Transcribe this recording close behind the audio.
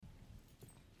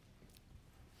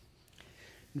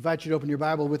I invite you to open your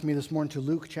Bible with me this morning to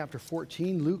Luke chapter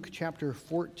 14. Luke chapter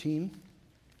 14.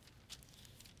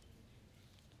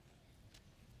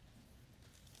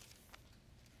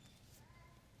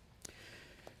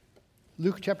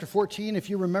 Luke chapter 14, if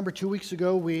you remember 2 weeks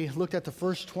ago, we looked at the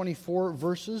first 24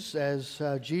 verses as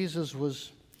Jesus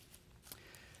was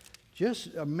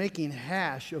just making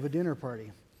hash of a dinner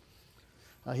party.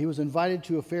 He was invited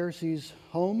to a Pharisee's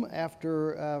home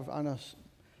on a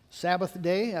Sabbath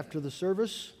day after the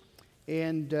service,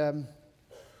 and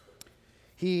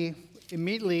he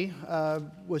immediately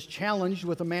was challenged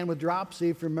with a man with dropsy,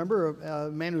 if you remember,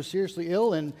 a man who was seriously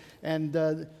ill,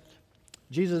 and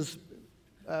Jesus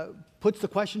puts the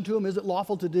question to him, is it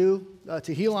lawful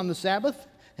to heal on the Sabbath?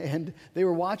 And they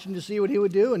were watching to see what he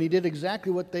would do, and he did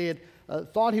exactly what they had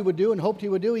thought he would do and hoped he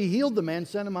would do. He healed the man,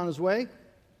 sent him on his way,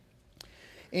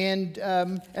 and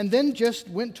then just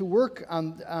went to work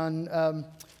on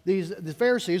the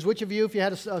Pharisees. Which of you, if you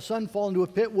had a son fall into a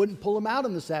pit, wouldn't pull him out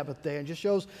on the Sabbath day? And just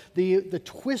shows the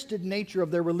twisted nature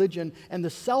of their religion and the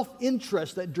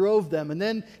self-interest that drove them. And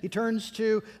then he turns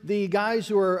to the guys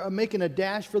who are making a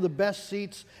dash for the best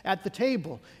seats at the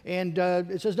table. And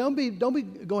it says, don't be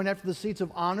going after the seats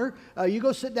of honor. You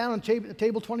go sit down on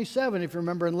table 27, if you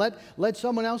remember, and let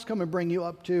someone else come and bring you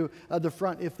up to the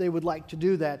front if they would like to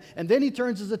do that. And then he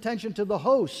turns his attention to the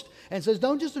host and says,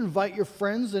 don't just invite your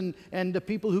friends and the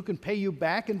people who can pay you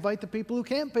back, invite the people who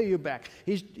can't pay you back.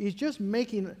 He's just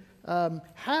making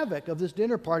havoc of this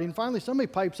dinner party. And finally somebody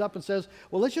pipes up and says,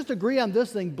 well, let's just agree on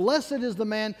this thing. Blessed is the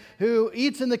man who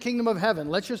eats in the kingdom of heaven.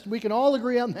 We can all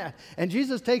agree on that. And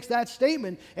Jesus takes that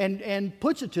statement and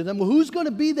puts it to them. Well, who's going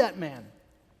to be that man?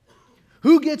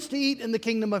 Who gets to eat in the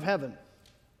kingdom of heaven?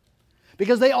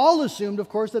 Because they all assumed, of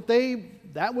course, that they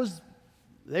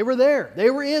were there. They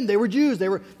were in. They were Jews.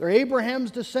 They're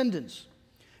Abraham's descendants.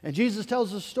 And Jesus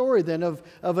tells a story then of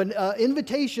an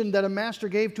invitation that a master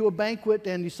gave to a banquet,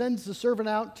 and he sends the servant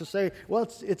out to say, well,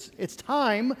 it's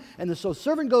time. And so the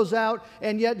servant goes out,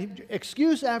 and yet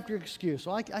excuse after excuse.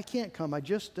 Well, I can't come. I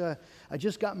just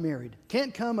got married.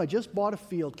 Can't come. I just bought a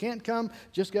field. Can't come.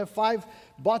 Just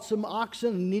bought some oxen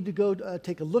and need to go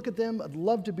take a look at them. I'd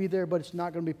love to be there, but it's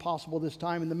not going to be possible this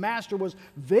time. And the master was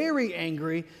very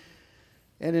angry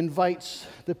and invites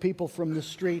the people from the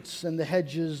streets and the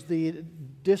hedges, the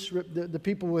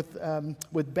people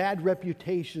with bad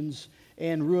reputations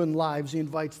and ruined lives. He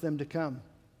invites them to come.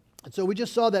 And so we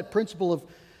just saw that principle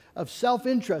of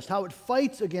self-interest, how it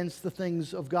fights against the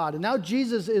things of God. And now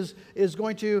Jesus is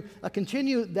going to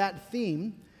continue that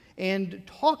theme and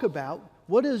talk about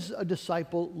what does a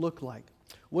disciple look like.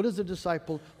 What does a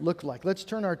disciple look like? Let's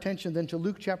turn our attention then to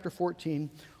Luke chapter 14.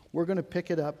 We're going to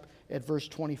pick it up at verse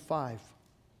 25.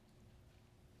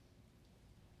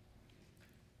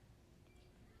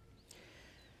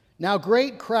 Now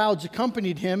great crowds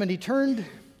accompanied him, and he turned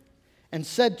and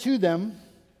said to them,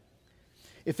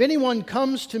 if anyone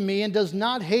comes to me and does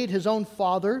not hate his own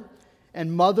father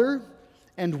and mother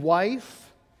and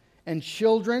wife and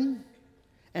children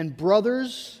and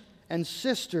brothers and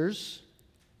sisters,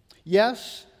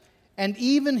 yes, and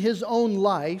even his own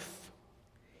life,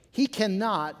 he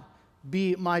cannot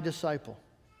be my disciple.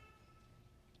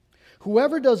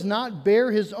 Whoever does not bear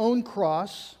his own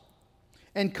cross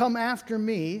and come after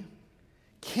me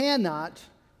cannot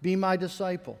be my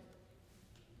disciple.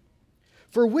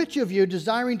 For which of you,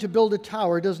 desiring to build a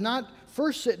tower, does not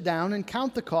first sit down and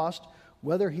count the cost,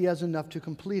 whether he has enough to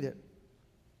complete it?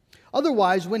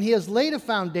 Otherwise, when he has laid a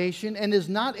foundation and is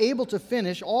not able to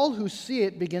finish, all who see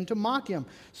it begin to mock him,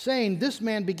 saying, this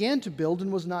man began to build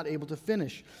and was not able to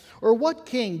finish. Or what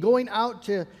king, going out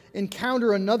to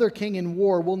encounter another king in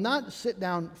war, will not sit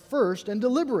down first and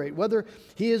deliberate whether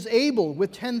he is able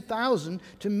with 10,000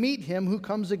 to meet him who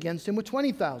comes against him with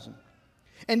 20,000?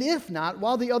 And if not,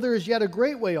 while the other is yet a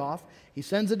great way off, he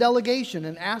sends a delegation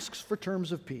and asks for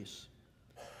terms of peace.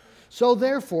 So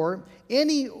therefore,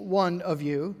 any one of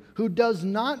you who does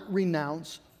not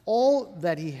renounce all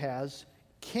that he has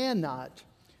cannot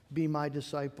be my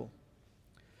disciple.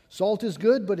 Salt is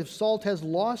good, but if salt has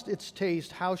lost its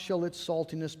taste, how shall its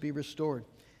saltiness be restored?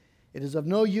 It is of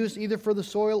no use either for the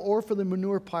soil or for the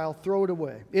manure pile. Throw it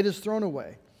away. It is thrown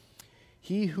away.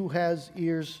 He who has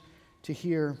ears to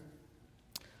hear,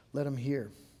 let him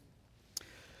hear.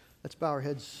 Let's bow our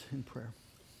heads in prayer.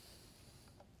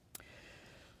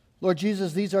 Lord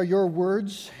Jesus, these are your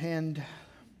words, and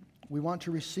we want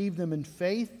to receive them in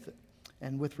faith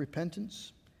and with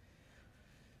repentance.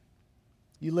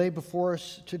 You lay before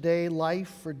us today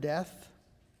life for death.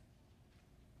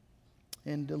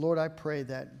 And Lord, I pray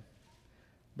that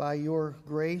by your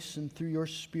grace and through your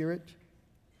Spirit,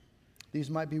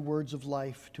 these might be words of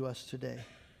life to us today.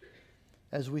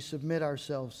 as we submit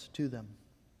ourselves to them.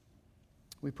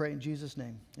 We pray in Jesus'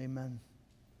 name. Amen.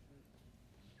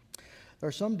 There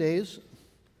are some days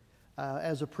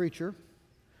as a preacher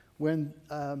when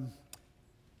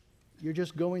you're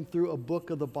just going through a book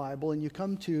of the Bible and you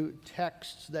come to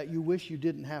texts that you wish you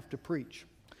didn't have to preach.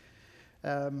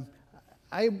 I'm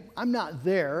not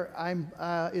there.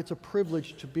 It's a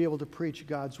privilege to be able to preach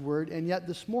God's Word. And yet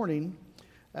this morning,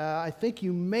 I think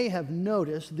you may have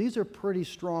noticed these are pretty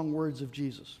strong words of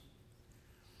Jesus.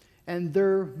 And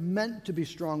they're meant to be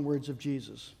strong words of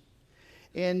Jesus.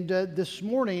 And this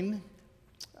morning,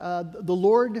 the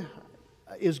Lord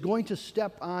is going to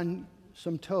step on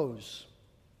some toes.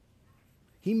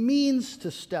 He means to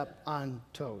step on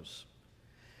toes.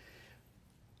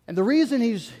 And the reason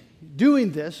He's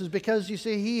doing this is because, you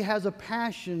see, He has a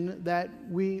passion that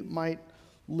we might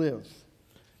live.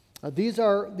 These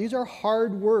are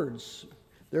hard words.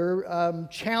 They're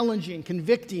challenging,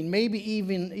 convicting, maybe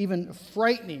even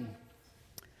frightening.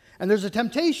 And there's a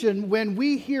temptation when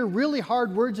we hear really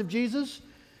hard words of Jesus.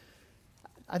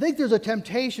 I think there's a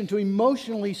temptation to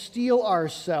emotionally steel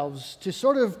ourselves, to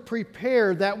sort of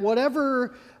prepare that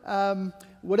whatever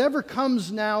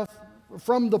comes now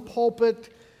from the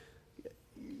pulpit,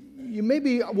 you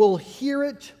maybe will hear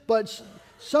it, but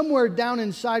somewhere down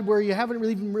inside where you haven't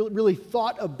really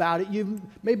thought about it, you've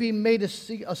maybe made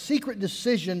a secret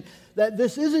decision that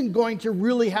this isn't going to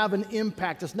really have an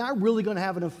impact. It's not really going to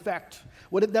have an effect.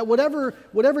 That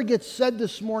whatever gets said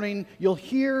this morning, you'll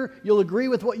hear, you'll agree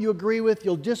with what you agree with,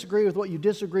 you'll disagree with what you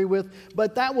disagree with,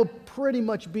 but that will pretty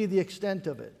much be the extent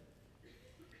of it.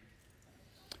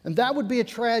 And that would be a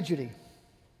tragedy.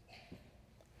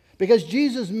 Because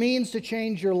Jesus means to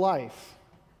change your life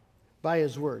by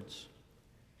His words.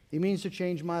 He means to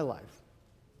change my life.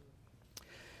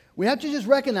 We have to just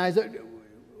recognize that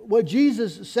what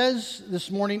Jesus says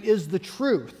this morning is the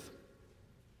truth.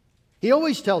 He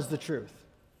always tells the truth.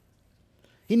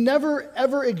 He never,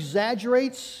 ever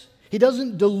exaggerates. He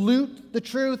doesn't dilute the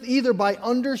truth, either by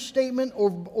understatement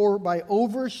or by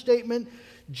overstatement.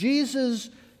 Jesus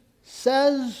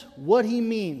says what He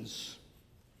means.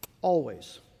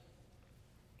 Always.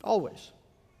 Always.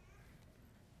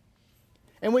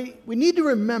 And we need to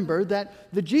remember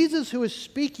that the Jesus who is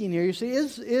speaking here, you see,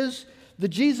 is the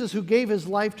Jesus who gave His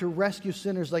life to rescue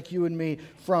sinners like you and me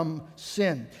from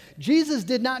sin. Jesus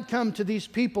did not come to these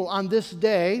people on this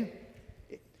day,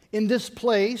 in this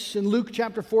place, in Luke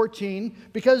chapter 14,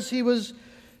 because He was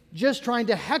just trying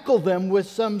to heckle them with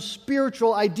some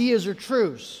spiritual ideas or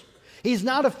truths. He's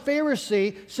not a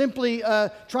Pharisee simply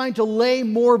trying to lay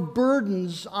more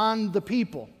burdens on the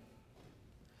people.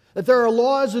 That there are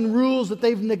laws and rules that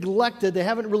they've neglected, they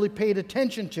haven't really paid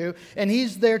attention to, and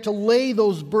He's there to lay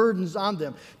those burdens on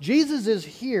them. Jesus is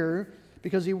here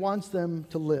because He wants them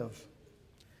to live.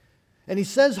 And He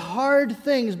says hard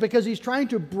things because He's trying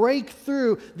to break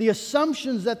through the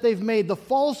assumptions that they've made, the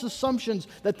false assumptions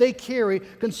that they carry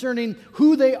concerning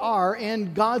who they are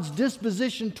and God's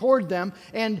disposition toward them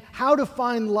and how to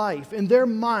find life. In their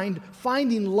mind,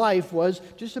 finding life was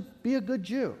just to be a good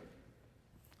Jew.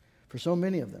 For so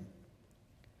many of them.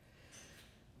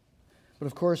 But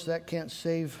of course, that can't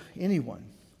save anyone.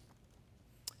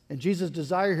 And Jesus'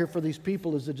 desire here for these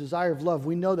people is the desire of love.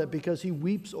 We know that because He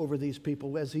weeps over these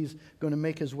people as He's going to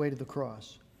make His way to the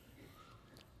cross.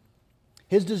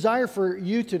 His desire for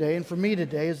you today and for me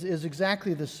today is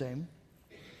exactly the same.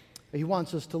 He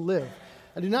wants us to live.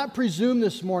 I do not presume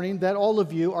this morning that all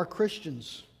of you are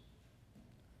Christians.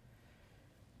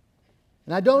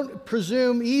 And I don't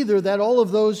presume either that all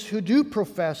of those who do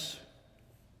profess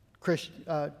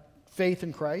faith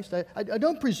in Christ, I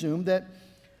don't presume that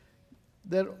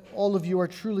all of you are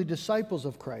truly disciples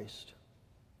of Christ.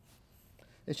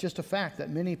 It's just a fact that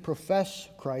many profess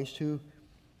Christ who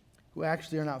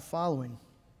actually are not following.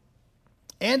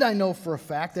 And I know for a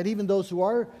fact that even those who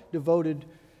are devoted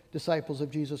disciples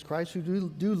of Jesus Christ, who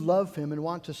do love Him and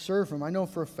want to serve Him, I know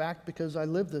for a fact because I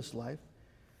live this life,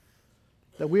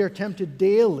 that we are tempted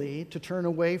daily to turn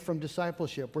away from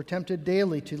discipleship. We're tempted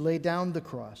daily to lay down the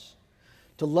cross,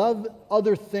 to love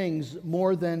other things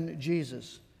more than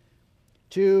Jesus,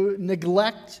 to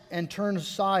neglect and turn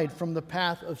aside from the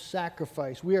path of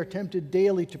sacrifice. We are tempted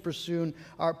daily to pursue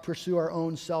our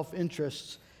own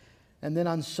self-interests. And then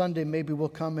on Sunday, maybe we'll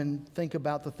come and think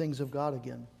about the things of God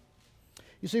again.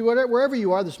 You see, wherever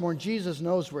you are this morning, Jesus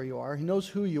knows where you are. He knows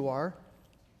who you are.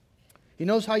 He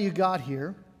knows how you got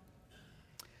here.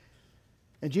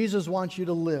 And Jesus wants you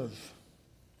to live.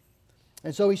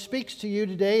 And so He speaks to you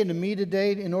today and to me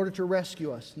today in order to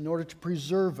rescue us, in order to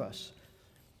preserve us.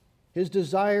 His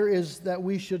desire is that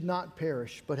we should not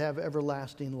perish, but have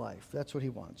everlasting life. That's what He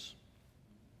wants.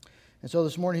 And so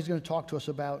this morning he's going to talk to us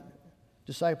about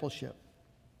discipleship.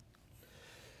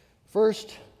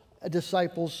 First, a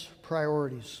disciple's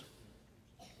priorities.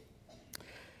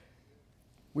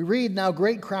 We read, "Now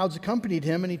great crowds accompanied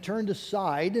him, and he turned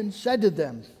aside and said to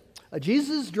them,"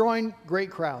 Jesus is drawing great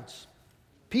crowds.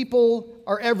 People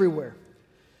are everywhere.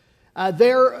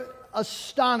 They're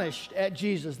astonished at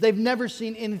Jesus. They've never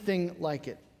seen anything like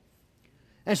it.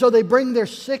 And so they bring their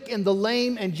sick and the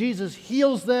lame, and Jesus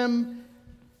heals them,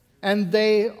 and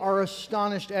they are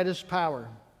astonished at his power.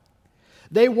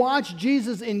 They watch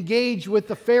Jesus engage with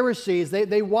the Pharisees.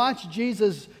 They watch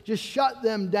Jesus just shut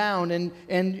them down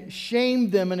and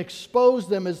shame them and expose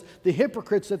them as the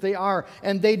hypocrites that they are.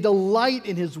 And they delight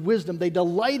in his wisdom. They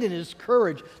delight in his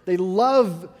courage. They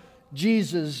love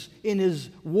Jesus in his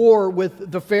war with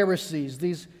the Pharisees,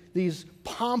 these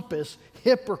pompous,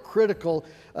 hypocritical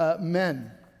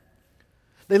men.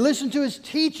 They listen to his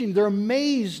teaching. They're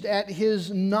amazed at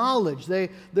his knowledge. They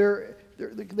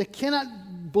cannot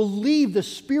believe the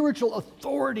spiritual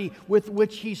authority with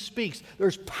which he speaks.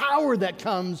 There's power that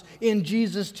comes in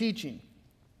Jesus' teaching.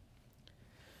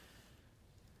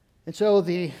 And so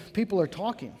the people are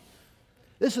talking.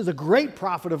 This is a great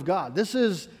prophet of God.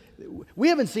 We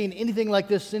haven't seen anything like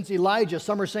this since Elijah.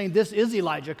 Some are saying this is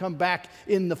Elijah come back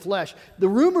in the flesh. The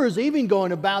rumor is even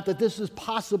going about that this is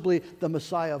possibly the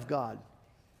Messiah of God.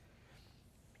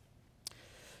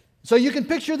 So you can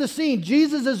picture the scene.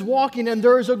 Jesus is walking, and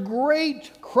there is a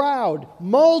great crowd,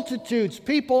 multitudes,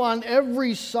 people on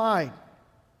every side.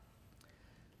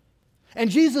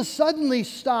 And Jesus suddenly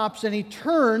stops, and he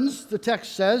turns, the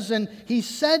text says, and he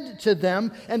said to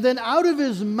them, and then out of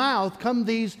his mouth come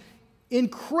these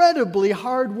incredibly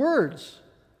hard words.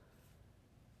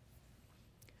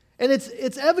 And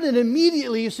it's evident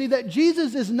immediately, you see, that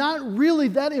Jesus is not really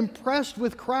that impressed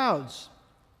with crowds.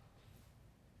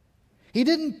 He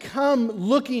didn't come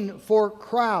looking for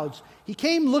crowds. He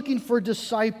came looking for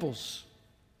disciples.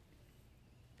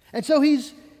 And so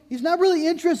he's not really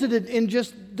interested in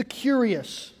just the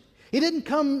curious. He didn't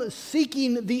come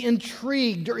seeking the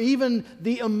intrigued or even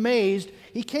the amazed.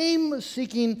 He came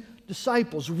seeking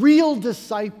disciples, real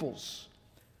disciples.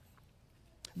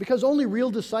 Because only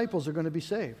real disciples are going to be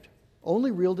saved.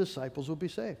 Only real disciples will be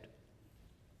saved.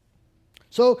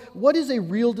 So, what is a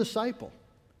real disciple?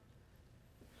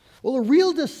 Well, a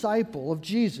real disciple of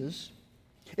Jesus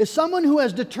is someone who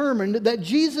has determined that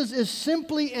Jesus is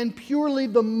simply and purely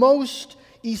the most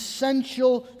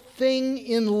essential thing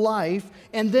in life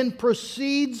and then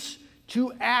proceeds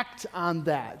to act on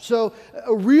that. So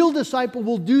a real disciple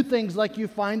will do things like you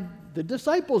find the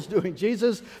disciples doing.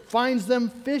 Jesus finds them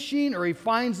fishing, or he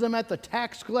finds them at the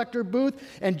tax collector booth,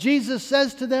 and Jesus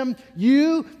says to them,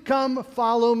 "You come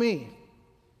follow me."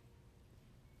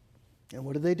 And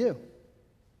what do?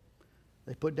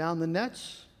 They put down the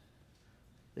nets,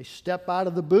 they step out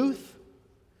of the booth,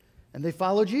 and they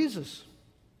follow Jesus.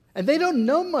 And they don't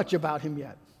know much about him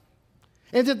yet.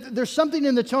 And there's something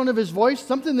in the tone of his voice,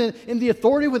 something in the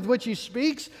authority with which he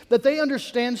speaks, that they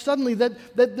understand suddenly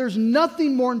that there's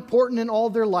nothing more important in all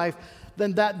their life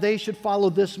than that they should follow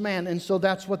this man. And so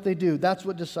that's what they do. That's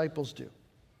what disciples do.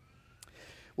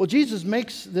 Well, Jesus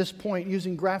makes this point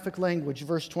using graphic language,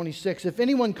 verse 26. "If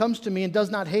anyone comes to me and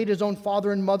does not hate his own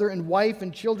father and mother and wife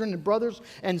and children and brothers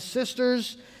and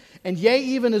sisters, and yea,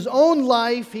 even his own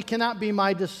life, he cannot be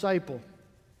my disciple."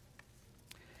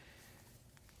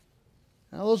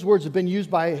 Now, those words have been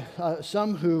used by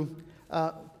some who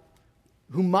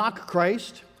mock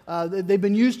Christ. They've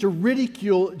been used to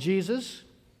ridicule Jesus.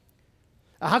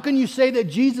 How can you say that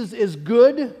Jesus is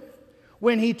good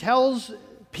when he tells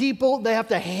people they have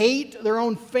to hate their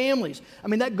own families? I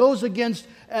mean, that goes against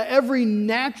every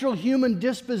natural human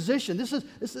disposition. This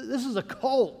is a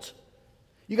cult.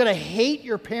 You got to hate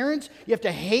your parents. You have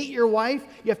to hate your wife.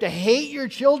 You have to hate your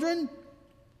children.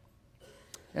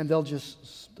 And they'll just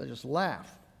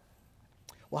laugh.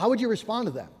 Well, how would you respond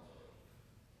to that?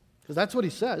 Because that's what he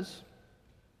says.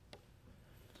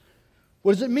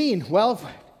 What does it mean? Well,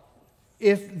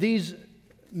 if these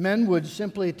men would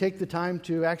simply take the time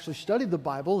to actually study the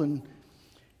Bible and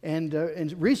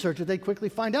research it, they'd quickly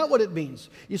find out what it means.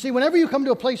 You see, whenever you come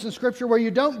to a place in Scripture where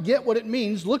you don't get what it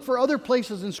means, look for other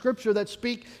places in Scripture that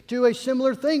speak to a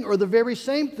similar thing or the very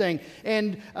same thing.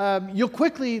 And you'll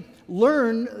quickly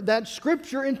learn that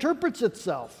Scripture interprets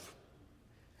itself.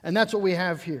 And that's what we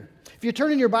have here. If you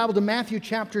turn in your Bible to Matthew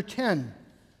chapter 10,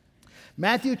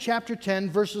 Matthew chapter 10,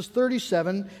 verses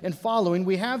 37 and following,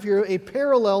 we have here a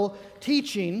parallel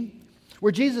teaching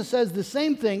where Jesus says the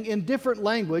same thing in different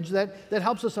language that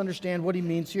helps us understand what he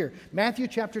means here. Matthew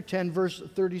chapter 10, verse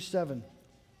 37.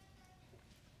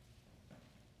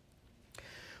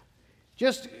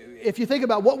 Just if you think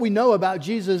about what we know about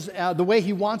Jesus, the way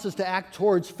he wants us to act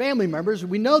towards family members,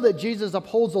 we know that Jesus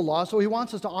upholds the law, so he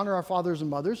wants us to honor our fathers and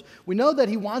mothers. We know that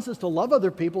he wants us to love other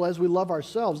people as we love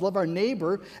ourselves, love our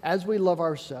neighbor as we love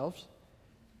ourselves.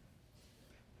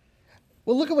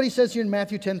 Well, look at what he says here in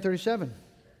Matthew 10:37.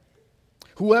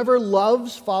 Whoever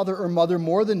loves father or mother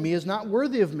more than me is not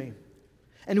worthy of me.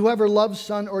 And whoever loves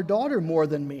son or daughter more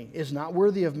than me is not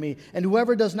worthy of me. And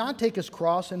whoever does not take his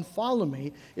cross and follow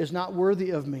me is not worthy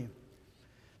of me.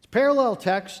 It's parallel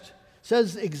text,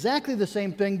 says exactly the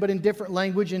same thing, but in different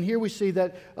language. And here we see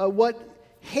that what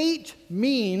hate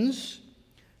means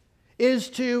is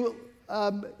to,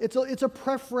 it's a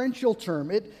preferential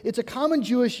term. It's a common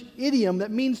Jewish idiom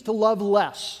that means to love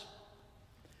less.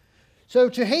 So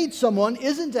to hate someone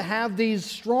isn't to have these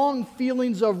strong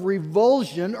feelings of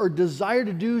revulsion or desire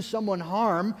to do someone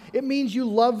harm. It means you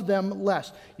love them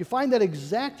less. You find that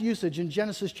exact usage in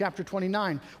Genesis chapter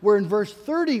 29, where in verse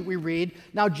 30 we read,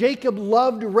 "Now Jacob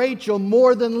loved Rachel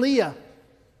more than Leah."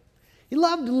 He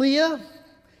loved Leah.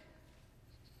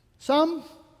 Some.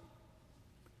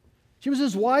 She was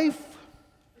his wife.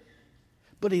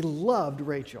 But he loved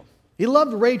Rachel. He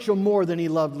loved Rachel more than he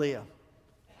loved Leah.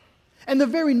 And the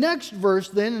very next verse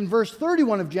then, in verse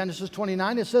 31 of Genesis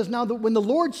 29, it says, "Now that when the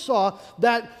Lord saw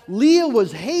that Leah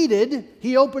was hated,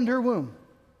 he opened her womb."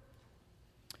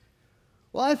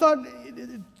 Well, I thought,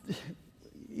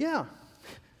 yeah.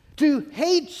 To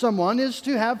hate someone is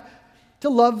to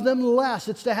love them less.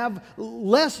 It's to have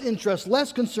less interest,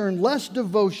 less concern, less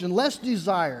devotion, less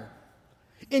desire,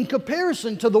 in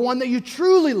comparison to the one that you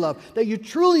truly love, that you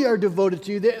truly are devoted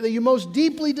to, that you most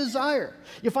deeply desire.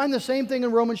 You find the same thing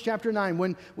in Romans chapter 9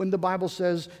 when the Bible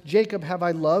says, "Jacob have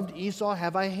I loved, Esau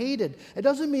have I hated." It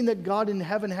doesn't mean that God in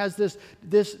heaven has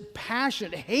this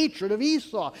passionate hatred of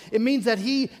Esau. It means that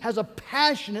he has a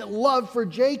passionate love for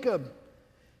Jacob.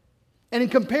 And in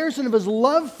comparison of his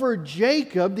love for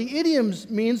Jacob, the idiom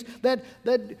means that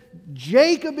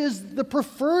Jacob is the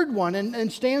preferred one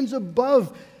and stands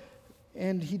above.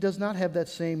 And he does not have that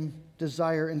same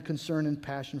desire and concern and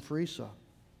passion for Esau.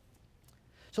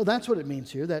 So that's what it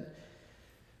means here, that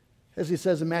as he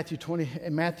says in Matthew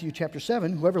chapter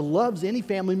 7, "Whoever loves any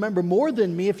family member more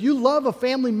than me," if you love a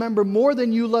family member more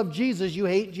than you love Jesus, you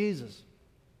hate Jesus.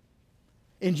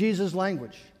 In Jesus'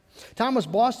 language. Thomas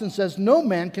Boston says, "No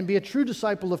man can be a true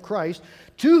disciple of Christ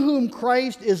to whom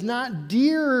Christ is not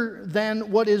dearer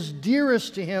than what is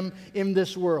dearest to him in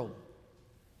this world."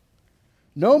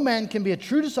 No man can be a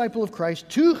true disciple of Christ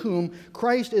to whom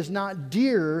Christ is not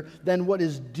dearer than what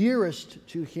is dearest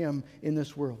to him in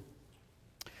this world.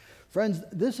 Friends,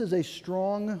 this is a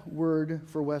strong word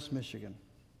for West Michigan.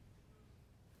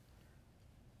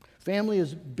 Family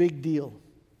is a big deal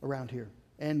around here,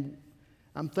 and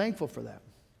I'm thankful for that.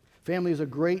 Family is a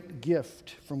great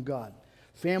gift from God.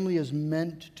 Family is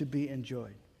meant to be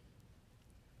enjoyed.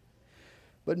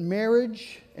 But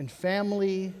marriage and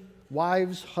family,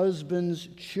 wives, husbands,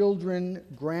 children,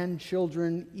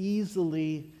 grandchildren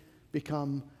easily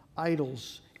become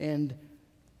idols, and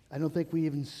I don't think we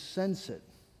even sense it.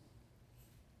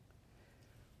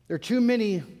 There are too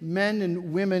many men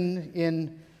and women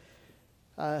in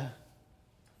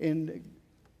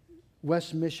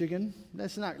West Michigan,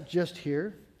 that's not just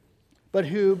here, but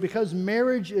who, because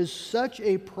marriage is such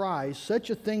a prize, such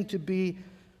a thing to be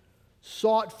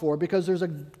sought for, because there's a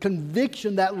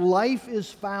conviction that life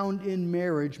is found in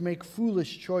marriage, make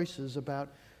foolish choices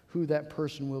about who that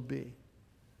person will be.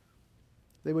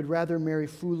 They would rather marry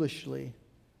foolishly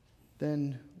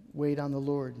than wait on the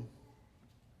Lord.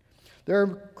 There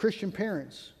are Christian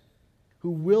parents who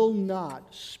will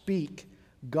not speak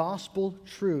gospel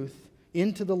truth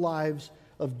into the lives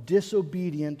of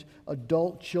disobedient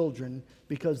adult children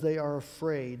because they are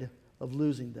afraid of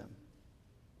losing them.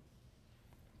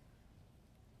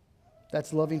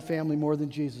 That's loving family more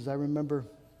than Jesus. I remember,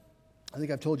 I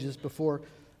think I've told you this before,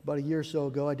 about a year or so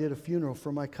ago, I did a funeral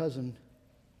for my cousin,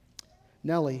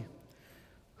 Nellie,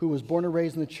 who was born and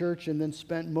raised in the church and then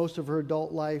spent most of her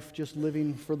adult life just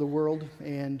living for the world.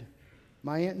 And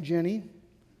my Aunt Jenny,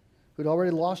 who'd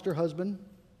already lost her husband,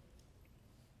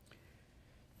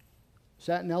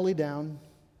 sat Nellie down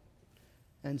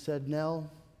and said, "Nell,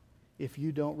 if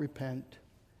you don't repent,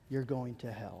 you're going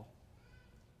to hell."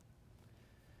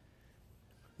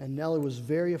 And Nellie was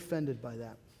very offended by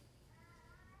that.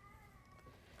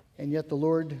 And yet the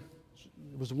Lord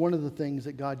was one of the things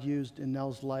that God used in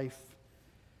Nell's life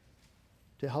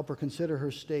to help her consider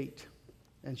her state.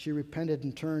 And she repented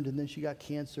and turned, and then she got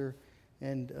cancer,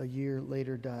 and a year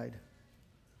later died.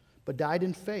 But died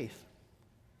in faith.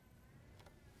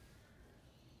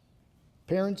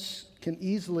 Parents can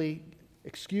easily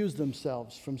excuse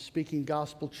themselves from speaking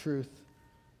gospel truth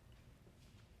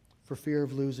for fear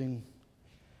of losing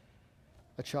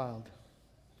a child.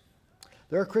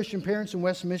 There are Christian parents in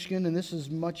West Michigan, and this is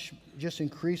much, just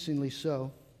increasingly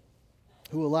so,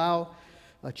 who allow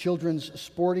a children's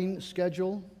sporting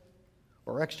schedule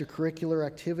or extracurricular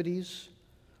activities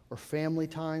or family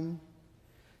time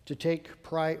to take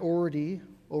priority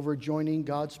over joining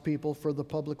God's people for the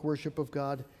public worship of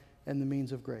God and the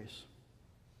means of grace.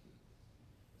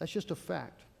 That's just a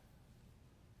fact.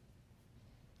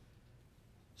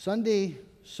 Sunday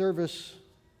service,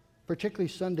 particularly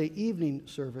Sunday evening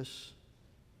service,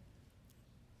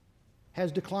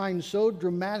 has declined so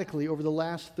dramatically over the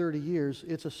last 30 years,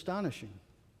 it's astonishing.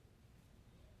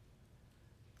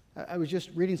 I was just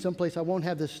reading someplace, I won't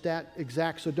have this stat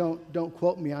exact, so don't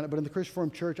quote me on it, but in the Christian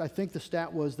Reformed Church, I think the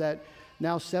stat was that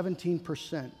now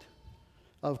 17%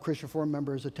 of Christian Reformed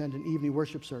members attend an evening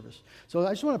worship service. So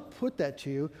I just want to put that to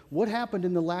you. What happened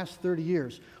in the last 30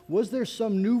 years? Was there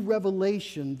some new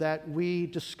revelation that we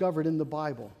discovered in the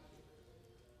Bible?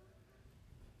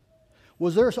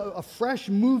 Was there a fresh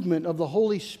movement of the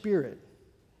Holy Spirit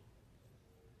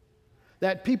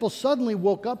that people suddenly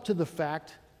woke up to the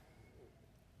fact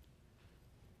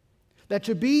that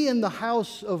to be in the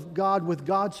house of God with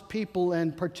God's people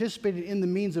and participating in the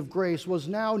means of grace was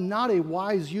now not a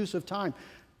wise use of time?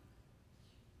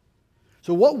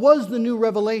 So what was the new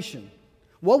revelation?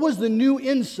 What was the new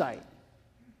insight?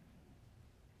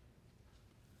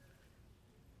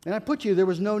 And I put to you, there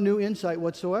was no new insight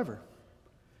whatsoever.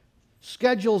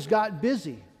 Schedules got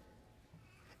busy.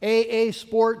 AA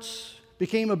sports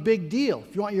became a big deal.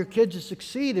 If you want your kid to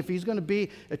succeed, if he's going to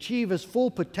achieve his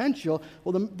full potential,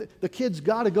 well, the kid's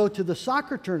got to go to the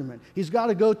soccer tournament. He's got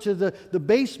to go to the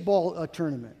baseball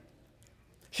tournament.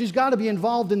 She's got to be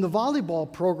involved in the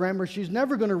volleyball program or she's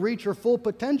never going to reach her full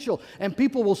potential. And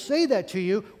people will say that to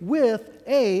you with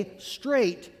a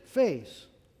straight face.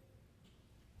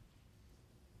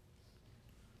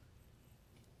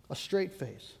 A straight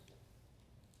face.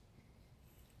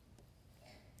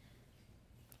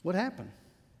 What happened?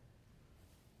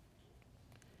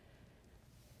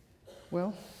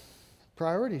 Well,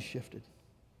 priorities shifted.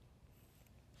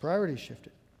 Priorities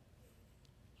shifted.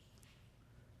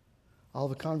 I'll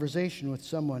have a conversation with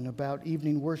someone about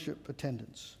evening worship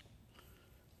attendance.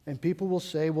 And people will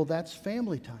say, well, that's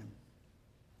family time.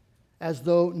 As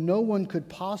though no one could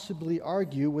possibly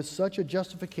argue with such a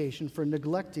justification for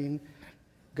neglecting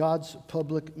God's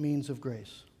public means of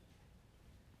grace.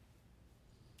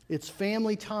 It's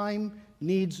family time,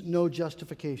 needs no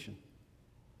justification.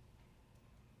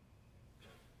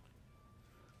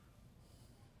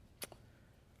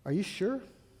 Are you sure?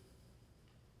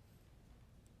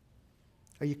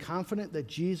 Are you confident that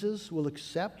Jesus will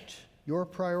accept your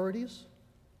priorities?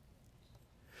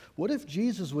 What if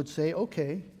Jesus would say,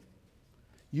 okay,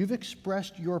 you've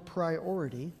expressed your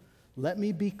priority. Let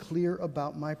me be clear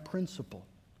about my principle.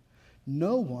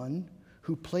 No one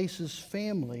who places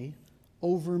family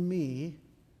over me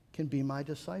can be my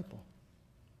disciple.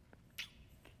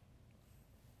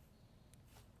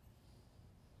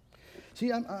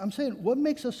 See, I'm saying, what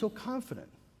makes us so confident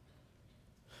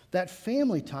that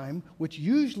family time, which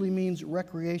usually means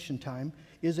recreation time,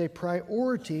 is a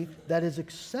priority that is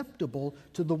acceptable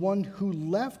to the one who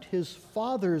left his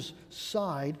Father's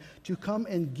side to come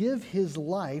and give his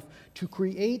life to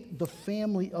create the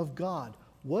family of God?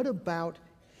 What about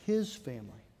his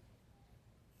family?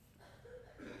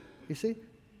 You see?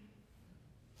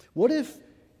 What if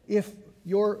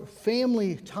your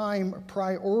family time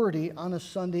priority on a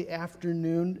Sunday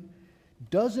afternoon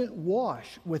doesn't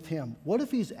wash with him? What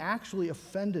if he's actually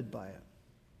offended by it?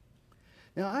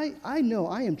 Now, I know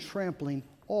I am trampling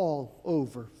all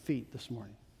over feet this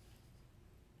morning.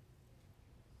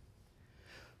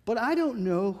 But I don't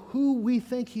know who we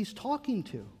think he's talking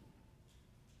to.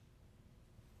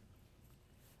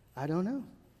 I don't know.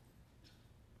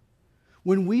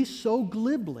 When we so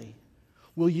glibly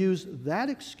will use that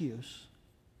excuse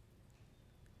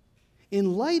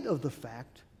in light of the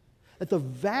fact that the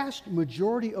vast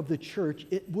majority of the church,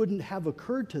 it wouldn't have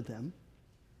occurred to them,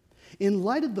 in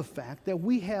light of the fact that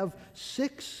we have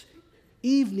 6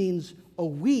 evenings a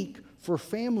week for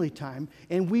family time,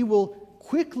 and we will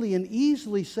quickly and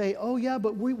easily say, oh yeah,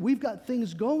 but we've got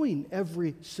things going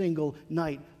every single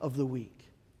night of the week.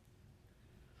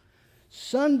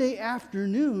 Sunday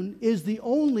afternoon is the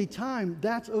only time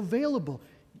that's available.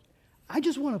 I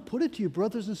just want to put it to you,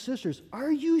 brothers and sisters,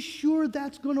 are you sure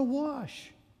that's going to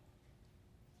wash?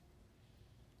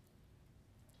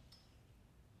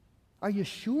 Are you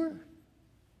sure?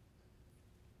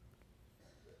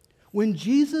 When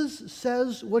Jesus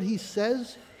says what he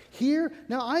says, here.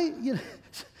 Now,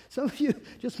 some of you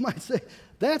just might say,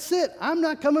 that's it. I'm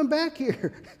not coming back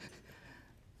here.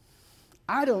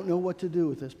 I don't know what to do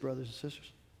with this, brothers and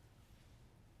sisters.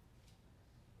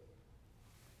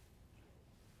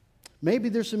 Maybe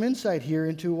there's some insight here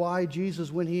into why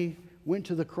Jesus, when he went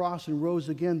to the cross and rose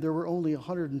again, there were only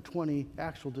 120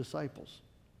 actual disciples.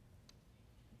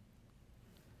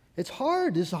 It's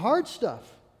hard. It's hard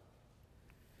stuff.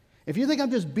 If you think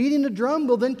I'm just beating the drum,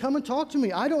 well, then come and talk to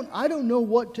me. I don't know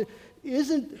what to...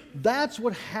 Isn't that's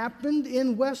what happened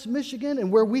in West Michigan,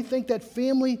 and where we think that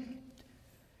family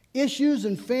issues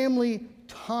and family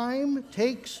time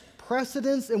takes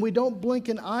precedence and we don't blink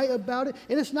an eye about it?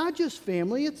 And it's not just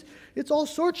family, it's all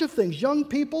sorts of things. Young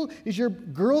people, is your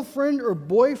girlfriend or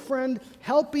boyfriend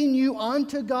helping you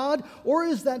onto God? Or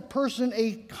is that person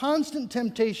a constant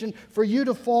temptation for you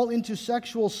to fall into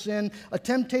sexual sin, a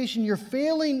temptation you're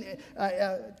failing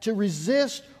to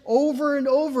resist over and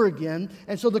over again?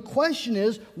 And so the question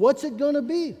is, what's it going to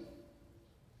be?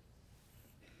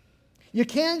 You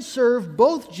can't serve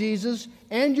both Jesus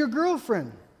and your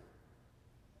girlfriend.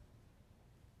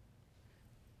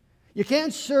 You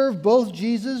can't serve both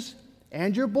Jesus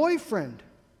and your boyfriend.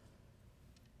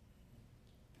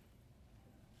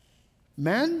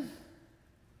 Men,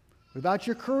 what about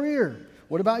your career?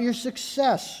 What about your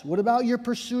success? What about your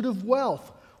pursuit of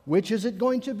wealth? Which is it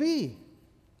going to be?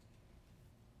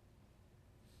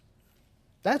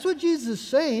 That's what Jesus is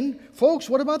saying. Folks,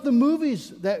 what about the movies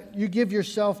that you give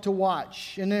yourself to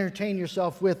watch and entertain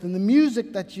yourself with, and the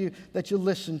music that you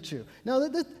listen to? Now,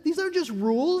 these aren't just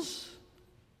rules.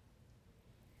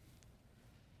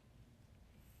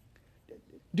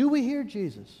 Do we hear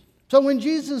Jesus? So when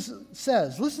Jesus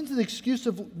says, listen to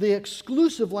the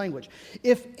exclusive language.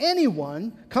 If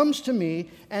anyone comes to me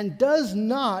and does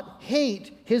not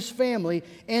hate his family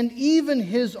and even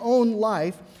his own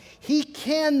life, he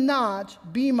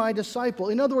cannot be my disciple.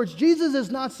 In other words, Jesus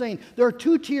is not saying there are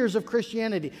two tiers of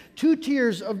Christianity, two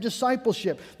tiers of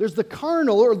discipleship. There's the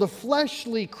carnal or the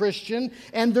fleshly Christian,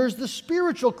 and there's the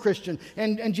spiritual Christian.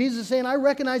 And Jesus is saying, I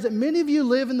recognize that many of you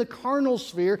live in the carnal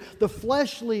sphere, the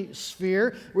fleshly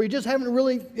sphere, where you just haven't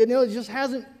really, it just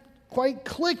hasn't quite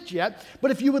clicked yet.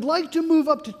 But if you would like to move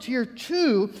up to tier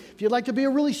 2, if you'd like to be a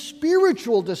really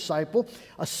spiritual disciple,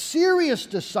 a serious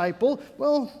disciple,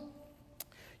 well,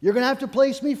 you're going to have to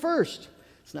place me first.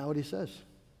 It's not what he says.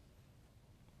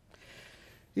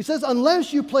 He says,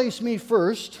 unless you place me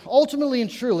first, ultimately and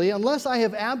truly, unless I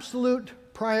have absolute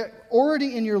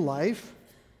priority in your life,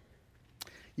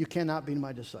 you cannot be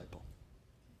my disciple.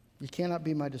 You cannot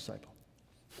be my disciple.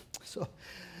 So,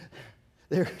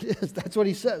 there it is. That's what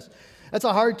he says. That's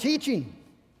a hard teaching.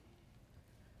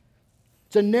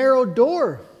 It's a narrow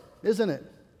door, isn't it?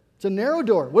 It's a narrow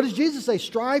door. What does Jesus say?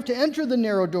 Strive to enter the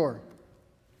narrow door.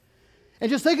 And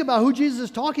just think about who Jesus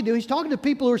is talking to. He's talking to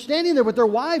people who are standing there with their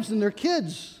wives and their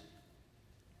kids.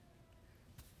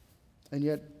 And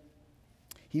yet,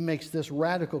 he makes this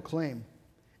radical claim.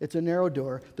 It's a narrow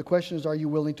door. The question is, are you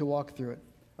willing to walk through it?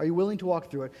 Are you willing to walk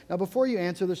through it? Now, before you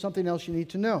answer, there's something else you need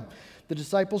to know. The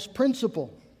disciples'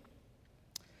 principle.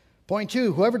 Point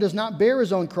 2, whoever does not bear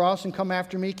his own cross and come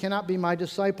after me cannot be my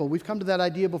disciple. We've come to that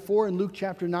idea before in Luke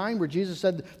chapter 9, where Jesus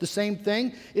said the same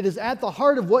thing. It is at the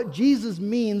heart of what Jesus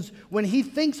means when he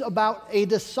thinks about a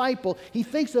disciple. He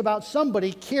thinks about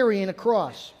somebody carrying a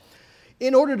cross.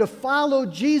 In order to follow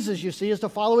Jesus, you see, is to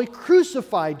follow a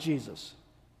crucified Jesus.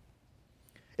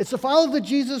 It's to follow the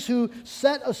Jesus who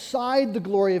set aside the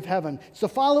glory of heaven. It's to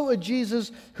follow a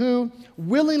Jesus who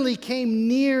willingly came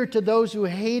near to those who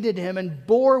hated him and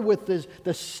bore with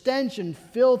the stench and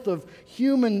filth of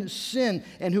human sin,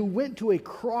 and who went to a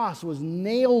cross, was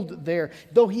nailed there,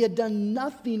 though he had done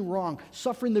nothing wrong,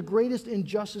 suffering the greatest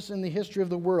injustice in the history of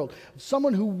the world.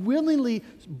 Someone who willingly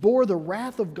bore the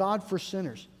wrath of God for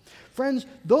sinners. Friends,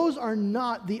 those are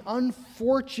not the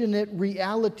unfortunate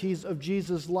realities of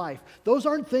Jesus' life. Those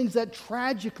aren't things that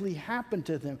tragically happened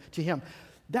to him.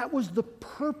 That was the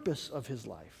purpose of his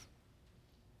life.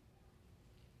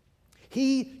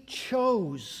 He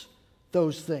chose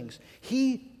those things.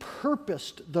 He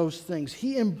purposed those things.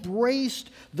 He embraced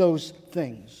those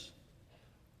things.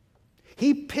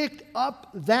 He picked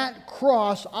up that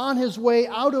cross on his way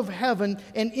out of heaven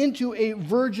and into a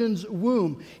virgin's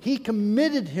womb. He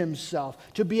committed himself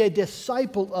to be a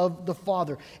disciple of the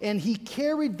Father. And he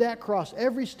carried that cross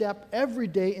every step, every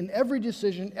day, in every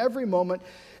decision, every moment,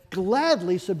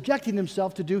 gladly subjecting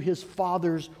himself to do his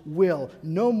Father's will.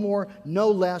 No more, no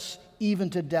less,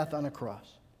 even to death on a cross.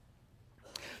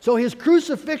 So his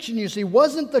crucifixion, you see,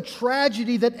 wasn't the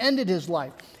tragedy that ended his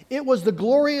life. It was the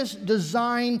glorious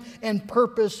design and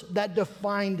purpose that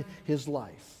defined his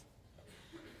life.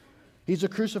 He's a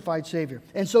crucified Savior.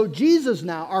 And so Jesus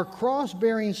now, our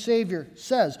cross-bearing Savior,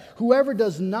 says, whoever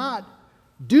does not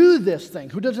do this thing,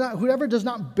 whoever does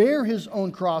not bear his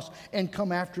own cross and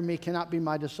come after me cannot be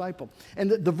my disciple. And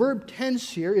the verb tense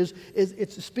here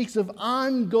it speaks of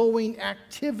ongoing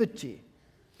activity.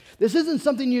 This isn't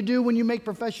something you do when you make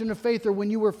profession of faith or when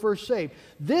you were first saved.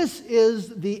 This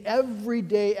is the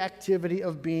everyday activity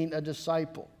of being a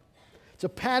disciple. It's a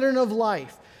pattern of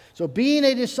life. So being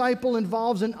a disciple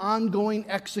involves an ongoing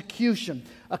execution,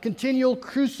 a continual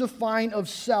crucifying of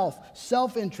self,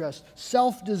 self-interest,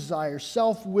 self-desire,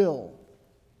 self-will.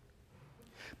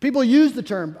 People use the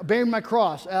term, bearing my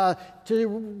cross,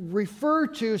 to refer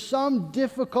to some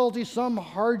difficulty, some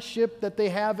hardship that they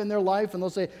have in their life, and they'll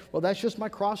say, well, that's just my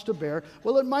cross to bear.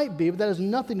 Well, it might be, but that has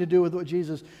nothing to do with what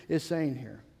Jesus is saying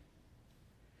here.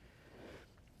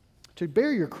 To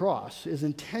bear your cross is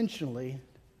intentionally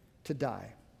to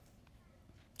die.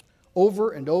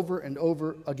 Over and over and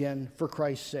over again for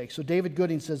Christ's sake. So David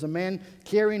Gooding says, a man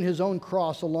carrying his own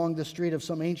cross along the street of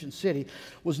some ancient city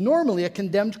was normally a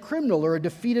condemned criminal or a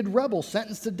defeated rebel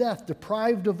sentenced to death,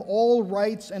 deprived of all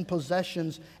rights and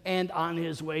possessions, and on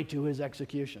his way to his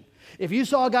execution. If you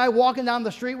saw a guy walking down the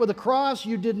street with a cross,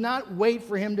 you did not wait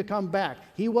for him to come back.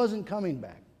 He wasn't coming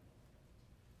back.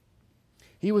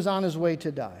 He was on his way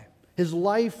to die. His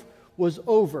life was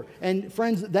over. And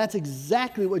friends, that's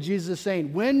exactly what Jesus is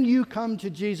saying. When you come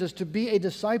to Jesus to be a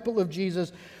disciple of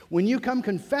Jesus, when you come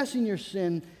confessing your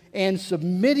sin and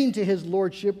submitting to his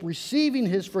lordship, receiving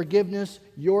his forgiveness,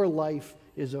 your life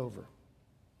is over.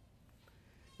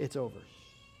 It's over.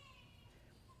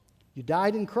 You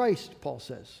died in Christ, Paul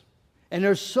says. And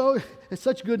it's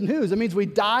such good news. It means we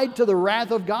died to the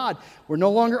wrath of God. We're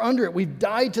no longer under it. We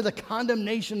died to the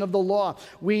condemnation of the law.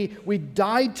 We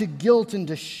died to guilt and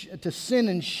to sin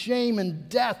and shame and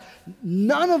death.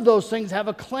 None of those things have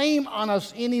a claim on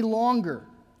us any longer.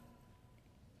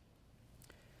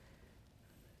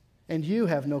 And you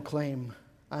have no claim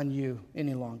on you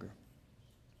any longer.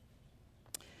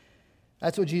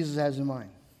 That's what Jesus has in mind.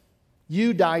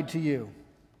 You died to you.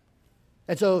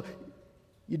 And so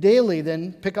you daily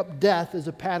then pick up death as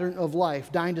a pattern of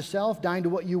life. Dying to self, dying to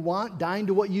what you want, dying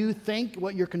to what you think,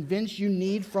 what you're convinced you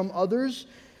need from others.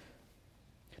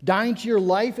 Dying to your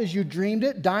life as you dreamed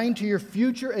it, dying to your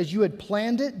future as you had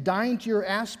planned it, dying to your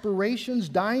aspirations,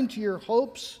 dying to your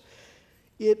hopes.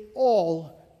 It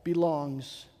all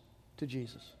belongs to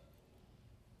Jesus.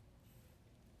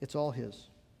 It's all his.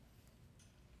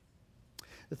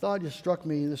 The thought just struck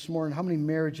me this morning, how many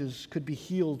marriages could be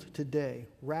healed today,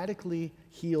 radically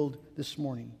healed this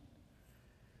morning,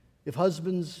 if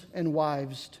husbands and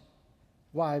wives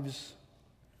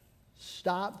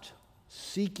stopped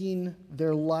seeking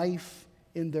their life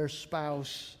in their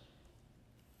spouse,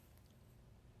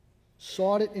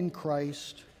 sought it in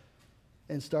Christ,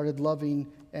 and started loving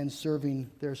and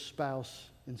serving their spouse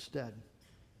instead.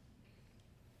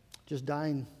 Just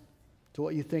dying to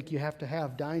what you think you have to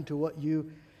have, dying to what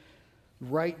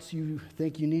rights you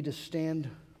think you need to stand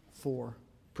for,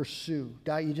 pursue.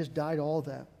 You just died to all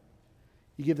that.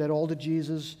 You give that all to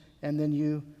Jesus, and then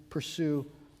you pursue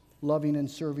loving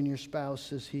and serving your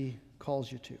spouse as he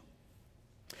calls you to.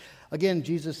 Again,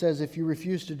 Jesus says, if you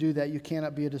refuse to do that, you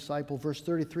cannot be a disciple. Verse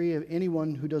 33,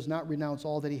 anyone who does not renounce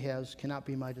all that he has cannot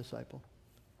be my disciple.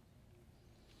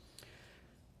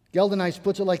 Geldenhuys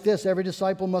puts it like this: every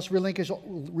disciple must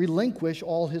relinquish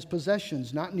all his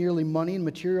possessions, not merely money and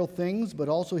material things, but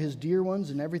also his dear ones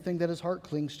and everything that his heart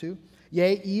clings to,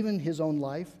 yea, even his own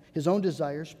life, his own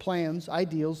desires, plans,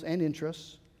 ideals, and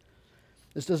interests.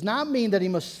 This does not mean that he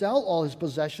must sell all his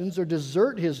possessions or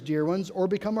desert his dear ones or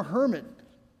become a hermit.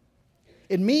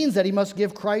 It means that he must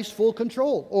give Christ full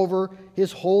control over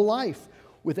his whole life.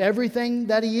 With everything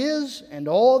that he is and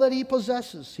all that he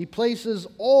possesses, he places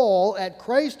all at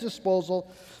Christ's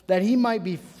disposal that he might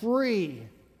be free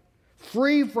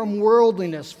from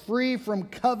worldliness, free from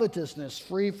covetousness,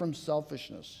 free from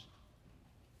selfishness.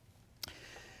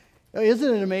 Now,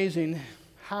 isn't it amazing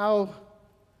how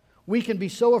we can be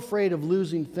so afraid of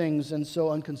losing things and so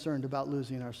unconcerned about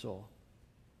losing our soul?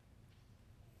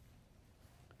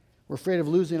 We're afraid of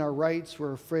losing our rights.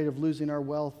 We're afraid of losing our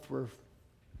wealth. We're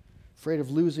afraid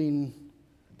of losing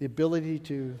the ability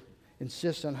to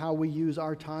insist on how we use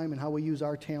our time and how we use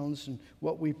our talents and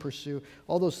what we pursue.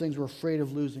 All those things we're afraid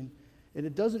of losing. And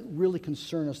it doesn't really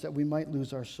concern us that we might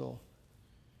lose our soul.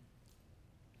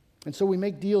 And so we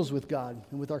make deals with God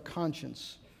and with our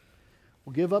conscience.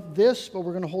 We'll give up this, but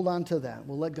we're going to hold on to that.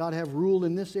 We'll let God have rule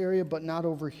in this area, but not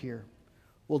over here.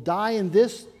 We'll die in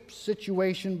this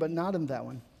situation, but not in that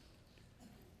one.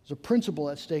 There's a principle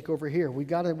at stake over here. We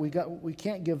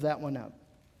can't give that one up.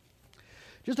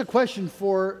 Just a question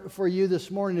for you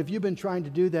this morning. If you've been trying to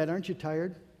do that, aren't you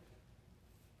tired?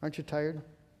 Aren't you tired?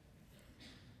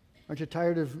 Aren't you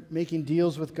tired of making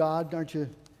deals with God? Aren't you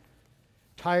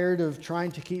tired of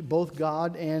trying to keep both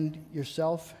God and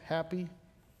yourself happy?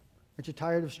 Aren't you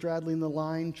tired of straddling the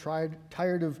line?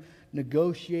 Tired of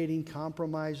negotiating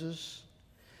compromises?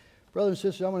 Brothers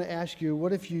and sisters, I want to ask you,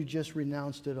 what if you just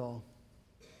renounced it all?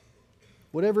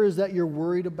 Whatever it is that you're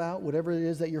worried about, whatever it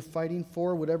is that you're fighting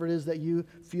for, whatever it is that you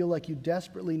feel like you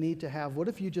desperately need to have, what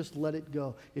if you just let it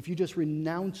go? If you just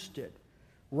renounced it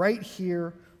right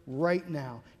here, right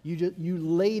now. You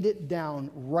laid it down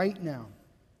right now.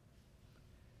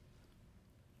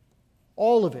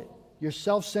 All of it. Your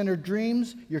self-centered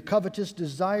dreams, your covetous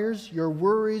desires, your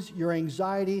worries, your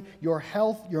anxiety, your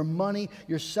health, your money,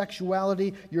 your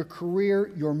sexuality, your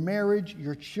career, your marriage,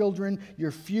 your children,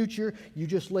 your future. You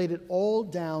just laid it all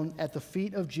down at the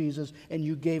feet of Jesus and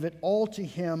you gave it all to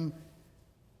Him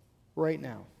right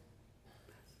now.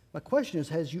 My question is,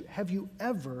 have you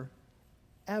ever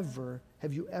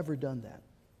done that?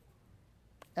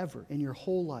 Ever in your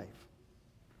whole life?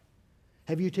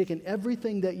 Have you taken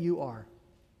everything that you are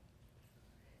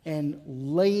and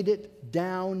laid it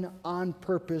down on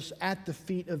purpose at the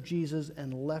feet of Jesus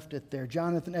and left it there?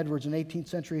 Jonathan Edwards, an 18th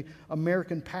century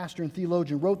American pastor and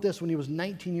theologian, wrote this when he was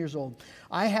 19 years old.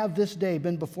 I have this day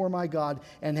been before my God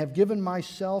and have given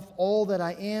myself all that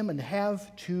I am and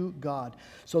have to God,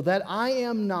 so that I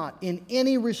am not in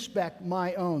any respect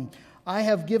my own. I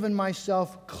have given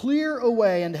myself clear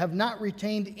away and have not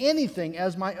retained anything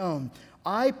as my own.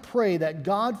 I pray that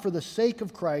God, for the sake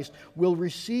of Christ, will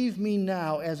receive me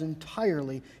now as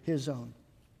entirely His own.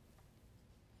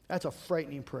 That's a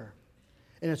frightening prayer.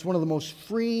 And it's one of the most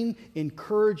freeing,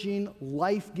 encouraging,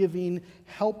 life-giving,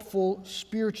 helpful,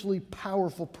 spiritually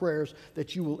powerful prayers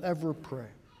that you will ever pray.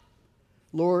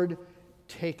 Lord,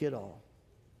 take it all.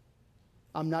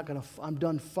 I'm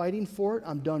done fighting for it.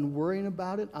 I'm done worrying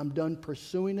about it. I'm done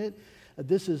pursuing it.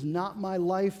 This is not my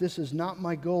life. This is not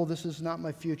my goal. This is not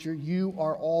my future. You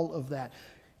are all of that.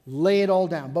 Lay it all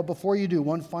down. But before you do,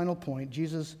 one final point.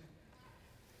 Jesus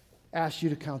asks you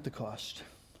to count the cost.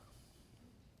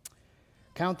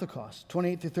 Count the cost.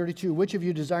 28 through 32. Which of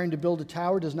you desiring to build a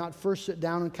tower does not first sit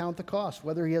down and count the cost,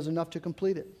 whether he has enough to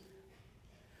complete it?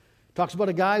 Talks about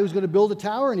a guy who's going to build a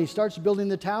tower, and he starts building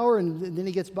the tower, and then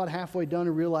he gets about halfway done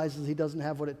and realizes he doesn't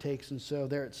have what it takes, and so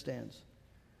there it stands.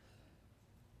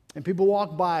 And people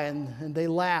walk by, and they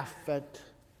laugh at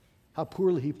how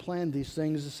poorly he planned these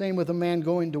things. The same with a man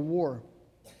going to war.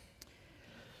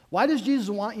 Why does Jesus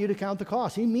want you to count the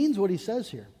cost? He means what he says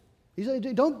here. He says,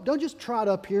 don't just trot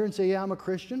up here and say, yeah, I'm a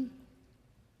Christian.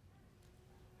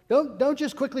 Don't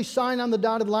just quickly sign on the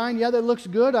dotted line. Yeah, that looks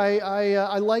good.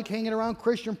 I like hanging around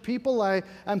Christian people.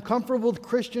 I'm comfortable with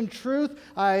Christian truth.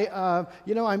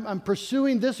 I'm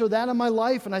pursuing this or that in my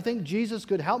life, and I think Jesus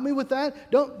could help me with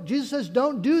that. Jesus says,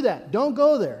 don't do that. Don't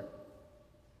go there.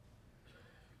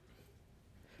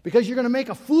 Because you're going to make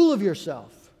a fool of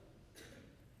yourself.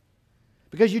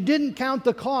 Because you didn't count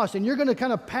the cost, and you're going to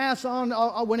kind of pass on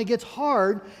when it gets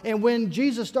hard, and when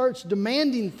Jesus starts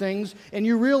demanding things and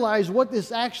you realize what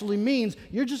this actually means,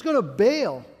 you're just going to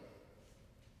bail.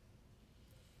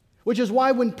 Which is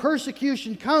why when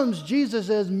persecution comes, Jesus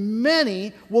says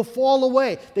many will fall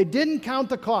away. They didn't count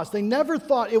the cost. They never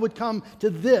thought it would come to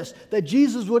this, that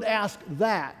Jesus would ask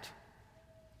that.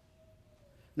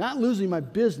 Not losing my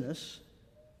business,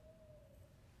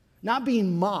 not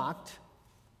being mocked,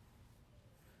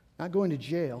 not going to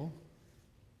jail,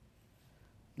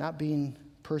 not being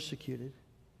persecuted.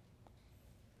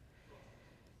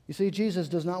 You see, Jesus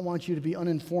does not want you to be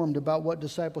uninformed about what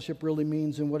discipleship really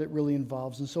means and what it really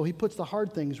involves. And so he puts the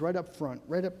hard things right up front,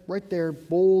 right there,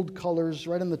 bold colors,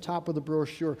 right on the top of the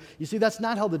brochure. You see, that's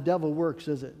not how the devil works,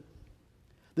 is it?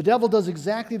 The devil does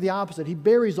exactly the opposite. He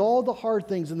buries all the hard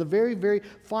things in the very, very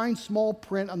fine, small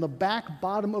print on the back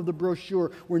bottom of the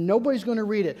brochure where nobody's going to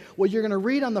read it. What you're going to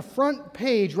read on the front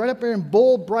page, right up there in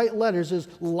bold, bright letters, is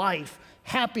life,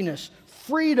 happiness,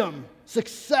 freedom,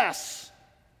 success.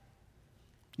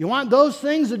 You want those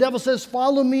things? The devil says,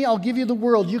 follow me, I'll give you the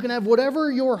world. You can have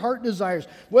whatever your heart desires,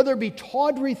 whether it be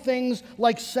tawdry things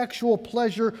like sexual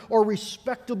pleasure or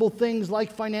respectable things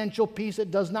like financial peace.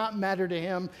 It does not matter to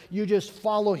him. You just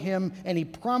follow him, and he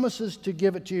promises to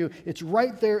give it to you. It's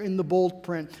right there in the bold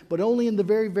print, but only in the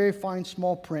very, very fine,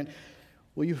 small print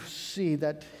will you see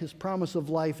that his promise of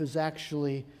life is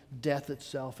actually death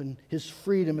itself, and his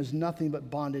freedom is nothing but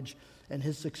bondage, and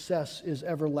his success is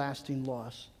everlasting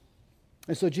loss.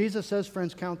 And so Jesus says,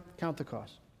 friends, count the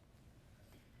cost.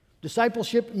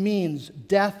 Discipleship means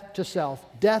death to self,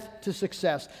 death to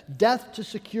success, death to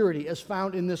security as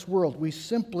found in this world. We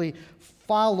simply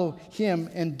follow Him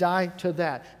and die to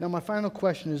that. Now, my final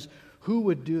question is, who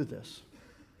would do this?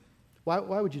 Why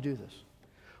would you do this?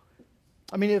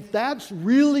 I mean, if that's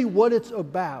really what it's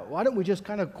about, why don't we just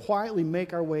kind of quietly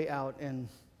make our way out and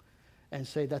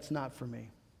say, that's not for me?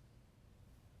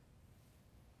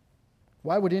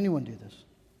 Why would anyone do this?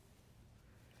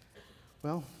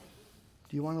 Well,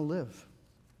 do you want to live?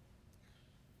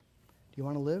 Do you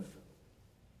want to live?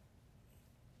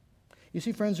 You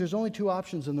see, friends, there's only two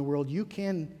options in the world. You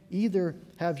can either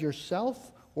have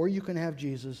yourself or you can have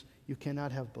Jesus. You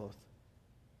cannot have both.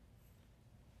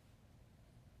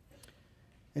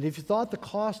 And if you thought the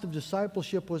cost of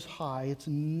discipleship was high, it's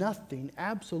nothing,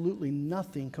 absolutely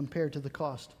nothing compared to the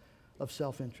cost of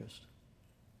self-interest.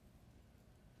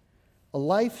 A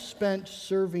life spent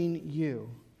serving you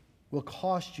will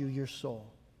cost you your soul.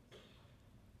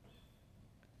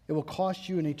 It will cost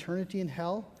you an eternity in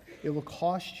hell. It will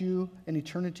cost you an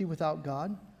eternity without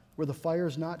God, where the fire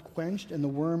is not quenched and the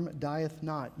worm dieth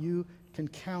not. You can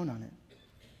count on it.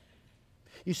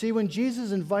 You see, when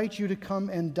Jesus invites you to come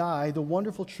and die, the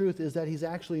wonderful truth is that He's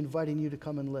actually inviting you to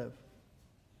come and live.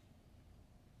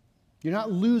 You're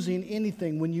not losing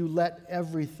anything when you let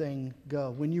everything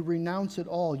go. When you renounce it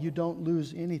all, you don't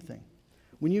lose anything.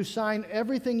 When you sign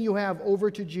everything you have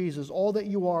over to Jesus, all that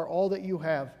you are, all that you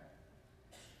have,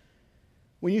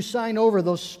 when you sign over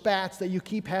those spats that you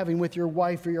keep having with your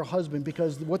wife or your husband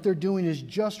because what they're doing is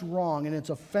just wrong and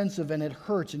it's offensive and it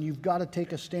hurts and you've got to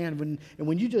take a stand. And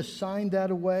when you just sign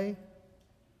that away,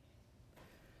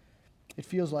 it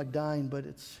feels like dying, but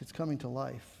it's coming to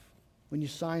life. When you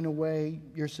sign away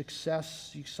your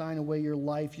success, you sign away your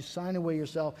life, you sign away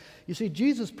yourself. You see,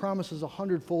 Jesus promises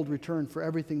 100-fold return for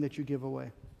everything that you give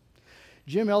away.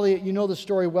 Jim Elliot, you know the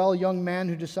story well, a young man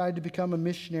who decided to become a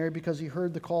missionary because he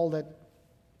heard the call that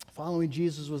following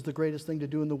Jesus was the greatest thing to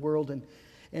do in the world.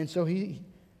 And so he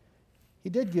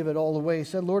did give it all away. He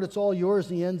said, Lord, it's all yours.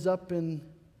 And he ends up in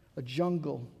a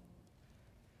jungle,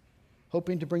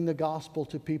 hoping to bring the gospel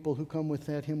to people who come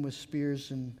at him with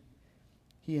spears. And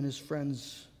he and his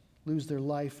friends lose their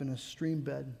life in a stream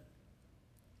bed.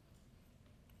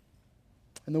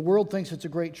 And the world thinks it's a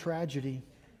great tragedy.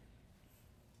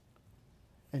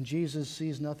 And Jesus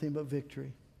sees nothing but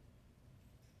victory.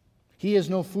 He is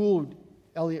no fool,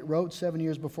 Eliot wrote 7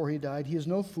 years before he died. He is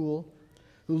no fool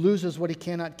who loses what he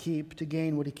cannot keep to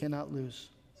gain what he cannot lose.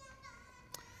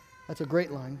 That's a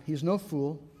great line. He is no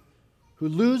fool who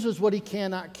loses what he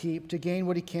cannot keep to gain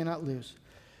what he cannot lose.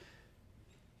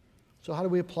 So how do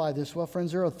we apply this? Well,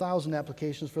 friends, there are 1,000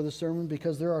 applications for this sermon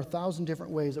because there are 1,000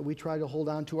 different ways that we try to hold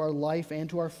on to our life and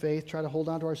to our faith, try to hold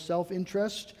on to our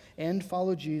self-interest and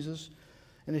follow Jesus.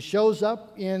 And it shows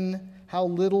up in how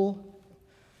little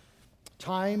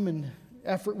time and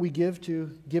effort we give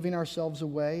to giving ourselves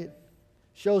away. It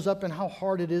shows up in how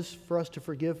hard it is for us to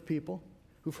forgive people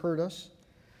who've hurt us,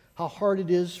 how hard it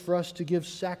is for us to give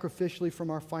sacrificially from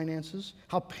our finances,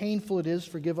 how painful it is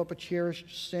to give up a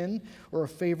cherished sin or a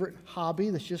favorite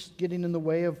hobby that's just getting in the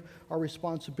way of our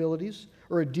responsibilities,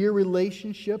 or a dear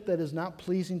relationship that is not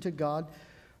pleasing to God,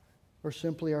 or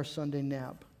simply our Sunday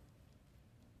nap.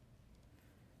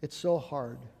 It's so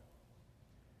hard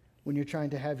when you're trying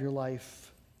to have your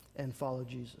life and follow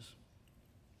Jesus.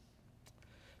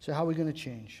 So how are we going to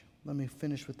change? Let me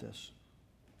finish with this.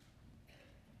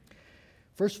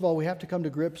 First of all, we have to come to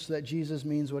grips that Jesus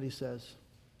means what He says.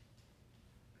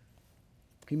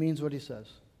 He means what He says.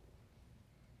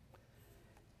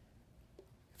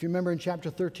 If you remember in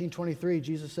chapter 13:23,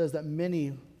 Jesus says that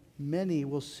many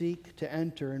will seek to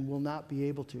enter and will not be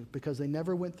able to because they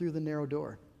never went through the narrow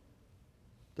door.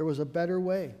 There was a better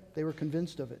way. They were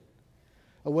convinced of it.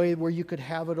 A way where you could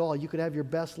have it all. You could have your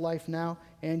best life now,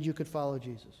 and you could follow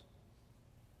Jesus.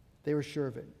 They were sure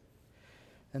of it.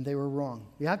 And they were wrong.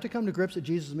 You have to come to grips that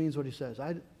Jesus means what He says.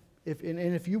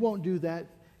 If you won't do that,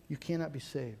 you cannot be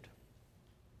saved.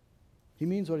 He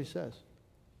means what He says.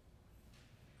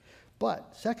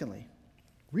 But, secondly,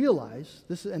 realize,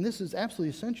 this is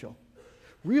absolutely essential,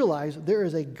 realize there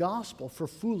is a gospel for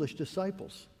foolish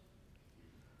disciples.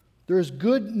 There is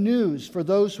good news for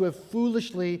those who have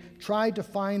foolishly tried to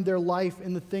find their life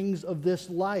in the things of this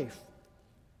life.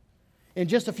 In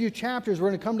just a few chapters, we're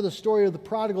going to come to the story of the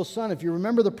prodigal son. If you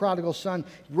remember the prodigal son,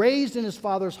 raised in his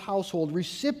father's household,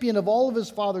 recipient of all of his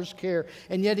father's care,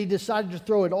 and yet he decided to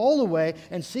throw it all away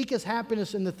and seek his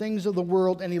happiness in the things of the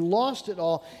world, and he lost it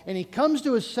all, and he comes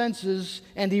to his senses,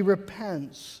 and he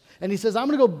repents. And he says, I'm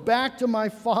going to go back to my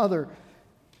father.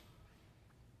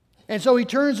 And so he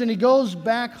turns and he goes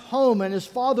back home, and his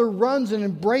father runs and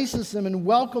embraces him and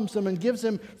welcomes him and gives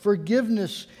him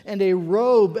forgiveness and a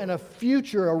robe and a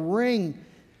future, a ring.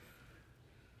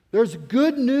 There's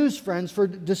good news, friends, for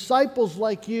disciples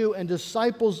like you and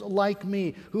disciples like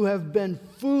me who have been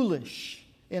foolish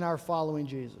in our following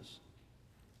Jesus.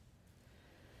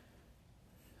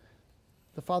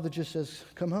 The Father just says,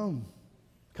 come home.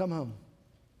 Come home.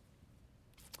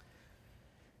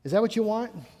 Is that what you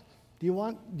want? Do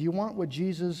you want what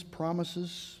Jesus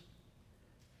promises?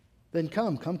 Then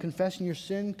come confessing your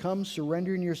sin, come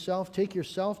surrendering yourself, take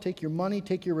your money,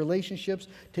 take your relationships,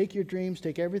 take your dreams,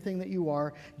 take everything that you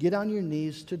are, get on your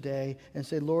knees today and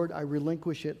say, Lord, I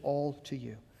relinquish it all to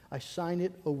you. I sign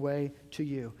it away to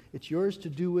you. It's yours to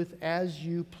do with as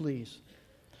you please.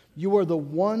 You are the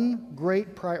one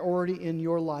great priority in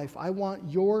your life. I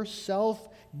want your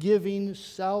self-giving,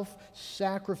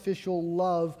 self-sacrificial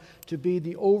love to be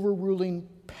the overruling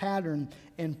pattern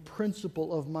and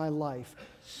principle of my life.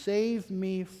 Save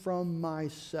me from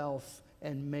myself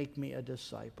and make me a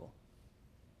disciple.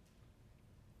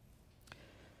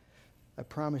 I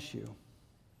promise you,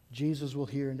 Jesus will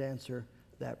hear and answer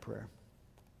that prayer.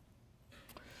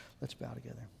 Let's bow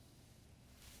together.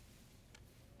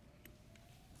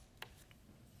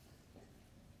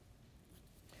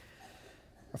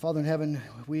 Our Father in heaven,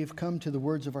 we've come to the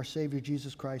words of our Savior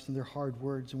Jesus Christ, and they're hard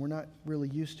words, and we're not really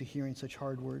used to hearing such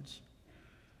hard words.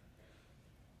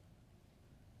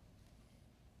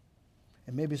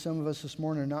 And maybe some of us this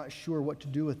morning are not sure what to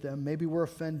do with them. Maybe we're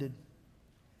offended.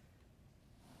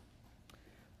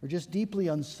 We're just deeply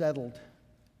unsettled.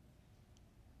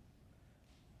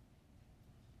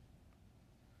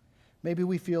 Maybe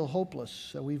we feel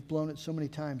hopeless. We've blown it so many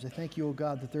times. I thank you, O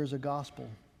God, that there's a gospel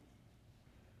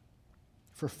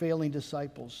for failing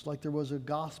disciples, like there was a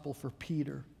gospel for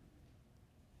Peter,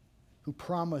 who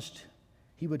promised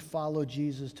he would follow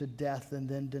Jesus to death and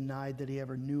then denied that he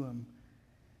ever knew him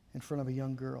in front of a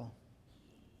young girl.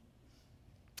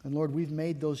 And Lord, we've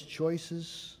made those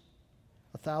choices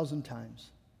 1,000 times.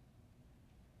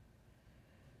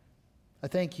 I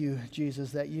thank you,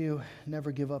 Jesus, that you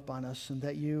never give up on us and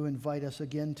that you invite us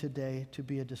again today to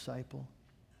be a disciple,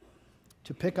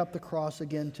 to pick up the cross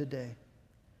again today,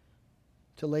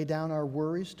 to lay down our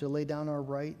worries, to lay down our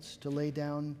rights, to lay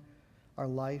down our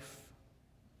life,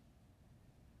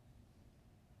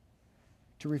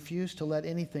 to refuse to let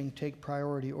anything take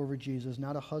priority over Jesus,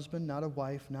 not a husband, not a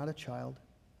wife, not a child,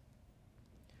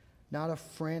 not a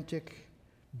frantic,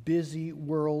 busy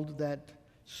world that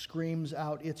screams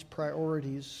out its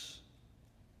priorities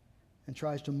and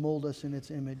tries to mold us in its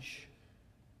image.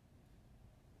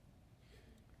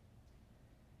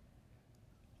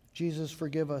 Jesus,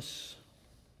 forgive us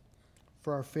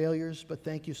for our failures, but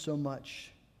thank you so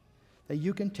much that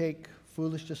you can take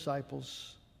foolish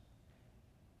disciples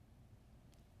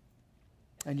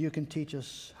and you can teach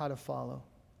us how to follow.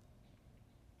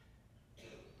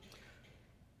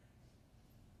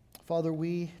 Father,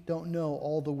 we don't know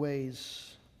all the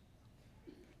ways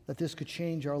that this could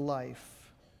change our life,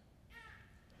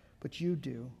 but you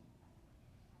do.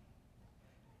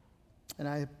 And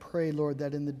I pray, Lord,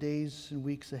 that in the days and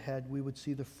weeks ahead, we would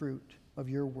see the fruit of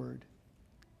your word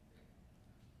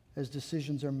as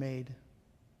decisions are made,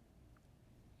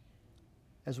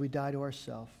 as we die to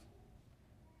ourselves,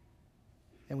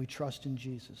 and we trust in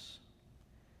Jesus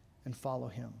and follow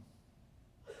him.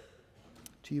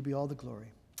 To you be all the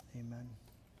glory. Amen.